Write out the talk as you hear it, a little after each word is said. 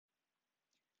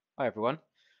Hi everyone.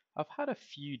 I've had a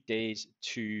few days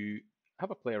to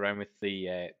have a play around with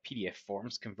the PDF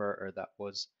forms converter that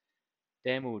was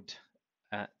demoed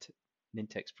at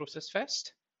Nintex Process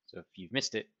Fest. So if you've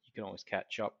missed it, you can always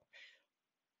catch up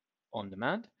on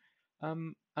demand.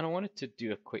 And I wanted to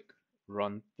do a quick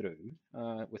run through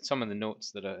with some of the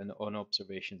notes that are on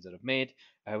observations that I've made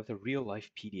with a real life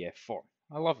PDF form.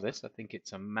 I love this. I think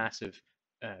it's a massive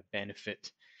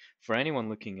benefit for anyone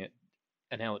looking at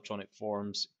an electronic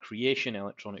forms creation,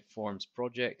 electronic forms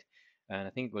project, and I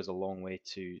think it goes a long way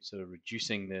to sort of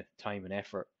reducing the time and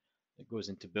effort that goes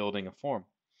into building a form.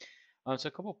 So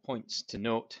a couple of points to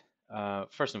note.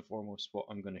 First and foremost, what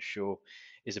I'm going to show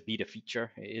is a beta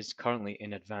feature. It is currently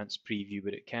in advanced preview,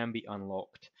 but it can be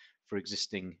unlocked for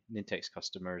existing Nintex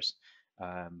customers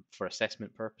for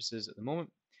assessment purposes at the moment.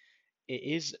 It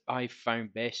is, I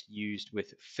found, best used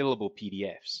with fillable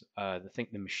PDFs. I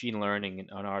think the machine learning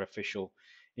and artificial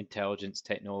intelligence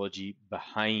technology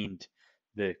behind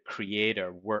the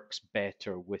creator works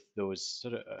better with those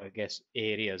sort of, I guess,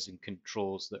 areas and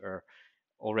controls that are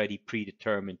already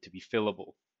predetermined to be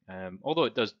fillable. Although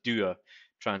it does do a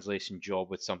translation job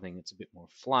with something that's a bit more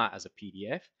flat as a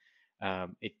PDF,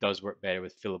 it does work better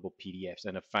with fillable PDFs.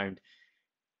 And I've found,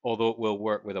 although it will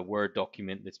work with a Word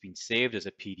document that's been saved as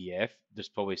a PDF, there's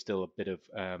probably still a bit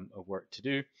of work to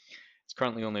do. It's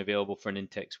currently only available for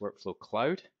Nintex Workflow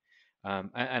Cloud, and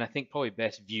I think probably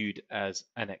best viewed as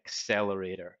an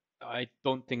accelerator. I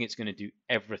don't think it's going to do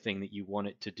everything that you want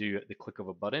it to do at the click of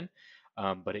a button,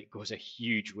 but it goes a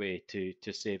huge way to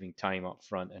saving time up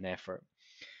front and effort.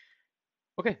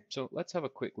 Okay, so let's have a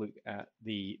quick look at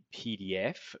the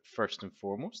PDF first and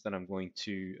foremost that I'm going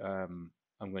to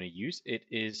use. It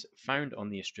is found on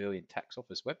the Australian Tax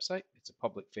Office website. It's a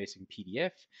public-facing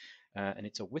PDF, and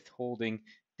it's a withholding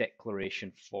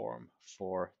declaration form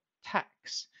for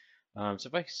tax. So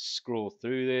if I scroll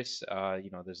through this,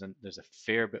 there's a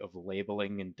fair bit of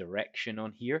labeling and direction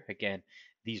on here. Again,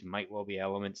 these might well be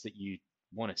elements that you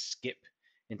want to skip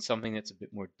in something that's a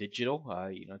bit more digital.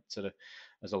 Sort of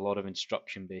there's a lot of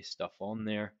instruction-based stuff on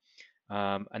there.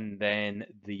 And then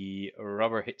the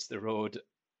rubber hits the road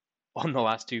on the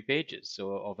last 2 pages.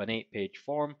 So of an 8-page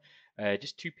form,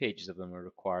 just 2 pages of them are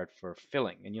required for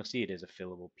filling, and you'll see it is a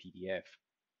fillable PDF.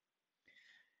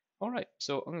 All right,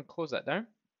 so I'm going to close that down,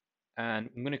 and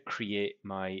I'm going to create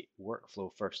my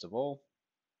workflow first of all,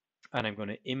 and I'm going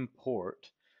to import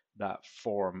that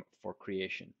form for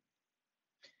creation.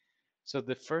 So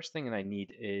the first thing that I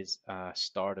need is a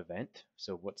start event.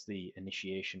 So what's the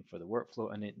initiation for the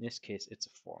workflow? And in this case, it's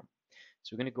a form.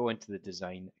 So we're going to go into the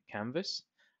design canvas.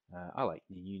 I like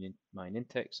my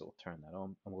Nintex, so we'll turn that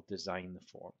on and we'll design the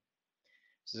form.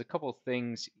 So there's a couple of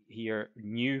things here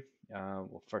new.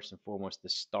 Well, first and foremost, to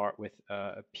start with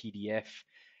a PDF,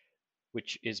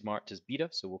 which is marked as beta.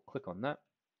 So we'll click on that.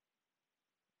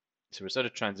 So we're sort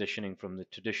of transitioning from the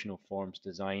traditional forms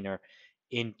designer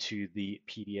into the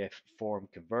PDF form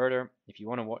converter. If you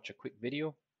want to watch a quick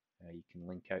video, you can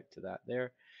link out to that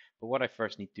there. But what I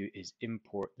first need to do is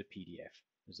import the PDF.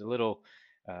 There's a little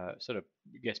sort of,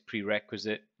 I guess,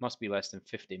 prerequisite. Must be less than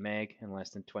 50 meg and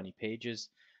less than 20 pages.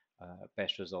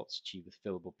 Best results achieved with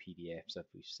fillable PDFs, as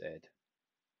we've said.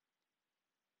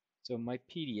 So my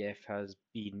PDF has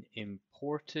been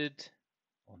imported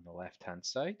on the left-hand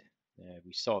side.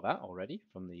 We saw that already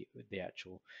from the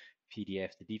actual PDF,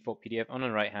 the default PDF. On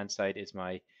the right-hand side is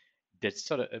my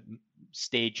sort of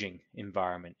staging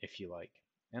environment, if you like.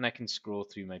 And I can scroll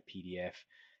through my PDF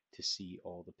to see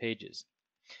all the pages.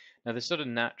 Now, the sort of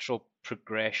natural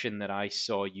progression that I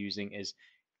saw using is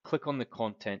click on the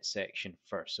content section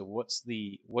first. So what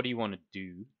do you want to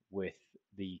do with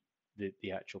the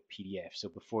actual PDF? So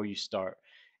before you start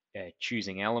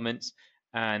choosing elements,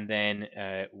 and then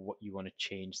what you want to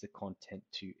change the content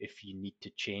to if you need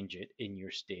to change it in your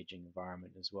staging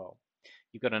environment as well.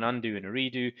 You've got an undo and a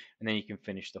redo, and then you can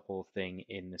finish the whole thing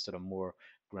in the sort of more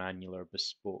granular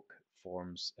bespoke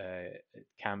forms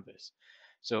canvas.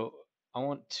 So I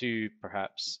want to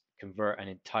perhaps convert an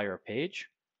entire page.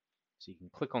 So you can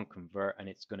click on convert and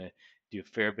it's going to do a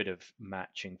fair bit of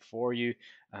matching for you.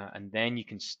 And then you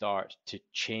can start to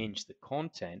change the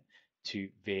content to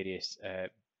various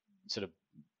sort of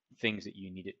things that you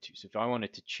need it to. So if I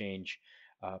wanted to change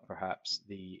perhaps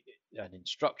an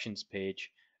instructions page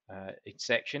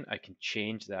section, I can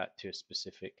change that to a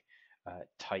specific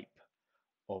type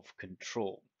of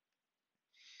control.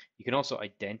 You can also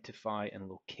identify and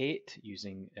locate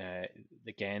using,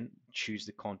 again, choose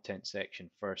the content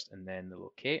section first and then the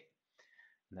locate.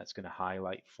 And that's going to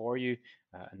highlight for you,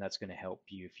 and that's going to help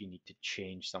you if you need to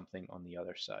change something on the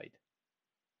other side.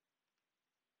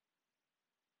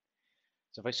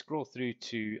 So if I scroll through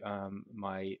to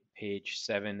my page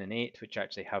 7 and 8, which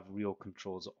actually have real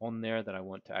controls on there that I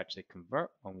want to actually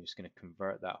convert, I'm just going to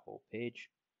convert that whole page.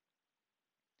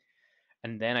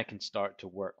 And then I can start to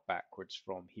work backwards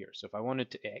from here. So if I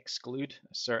wanted to exclude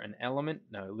a certain element,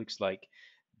 now it looks like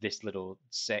this little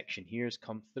section here has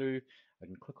come through. I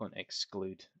can click on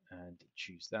exclude and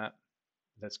choose that.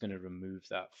 That's going to remove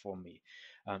that for me.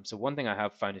 So one thing I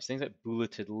have found is things like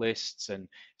bulleted lists and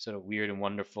sort of weird and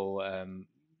wonderful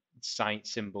sign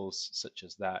symbols such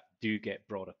as that do get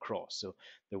brought across. So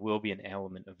there will be an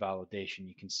element of validation.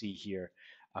 You can see here,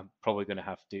 I'm probably going to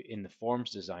have to, in the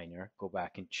forms designer, go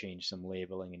back and change some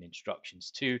labeling and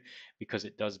instructions too, because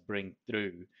it does bring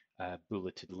through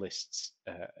bulleted lists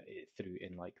through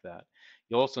in like that.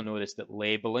 You'll also notice that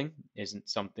labeling isn't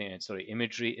something, sorry,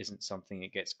 imagery isn't something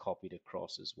that gets copied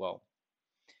across as well.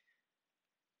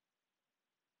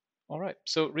 All right,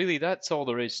 so really that's all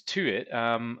there is to it.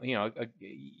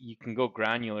 You can go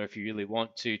granular if you really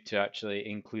want to actually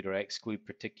include or exclude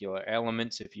particular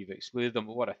elements if you've excluded them.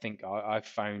 But what I think I've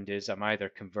found is I'm either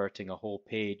converting a whole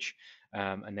page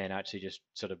and then actually just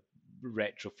sort of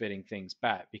retrofitting things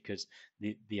back, because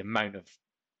the amount of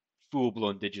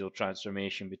full-blown digital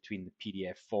transformation between the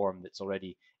PDF form that's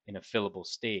already in a fillable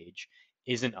stage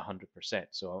isn't 100%.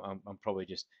 So I'm probably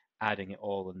just adding it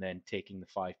all and then taking the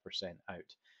 5%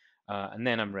 out. And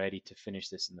then I'm ready to finish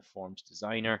this in the Forms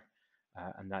Designer,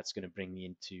 and that's going to bring me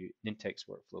into Nintex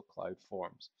Workflow Cloud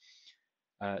Forms.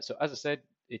 So as I said,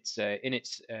 it's in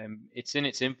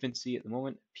its infancy at the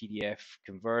moment, PDF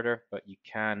converter, but you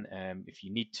can, if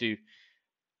you need to,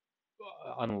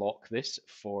 unlock this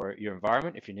for your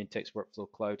environment if you're an Nintex Workflow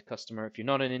Cloud customer. If you're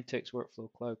not an Nintex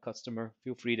Workflow Cloud customer,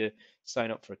 feel free to sign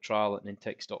up for a trial at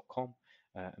nintex.com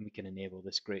and we can enable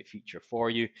this great feature for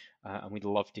you. And we'd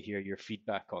love to hear your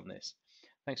feedback on this.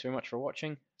 Thanks very much for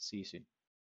watching. See you soon.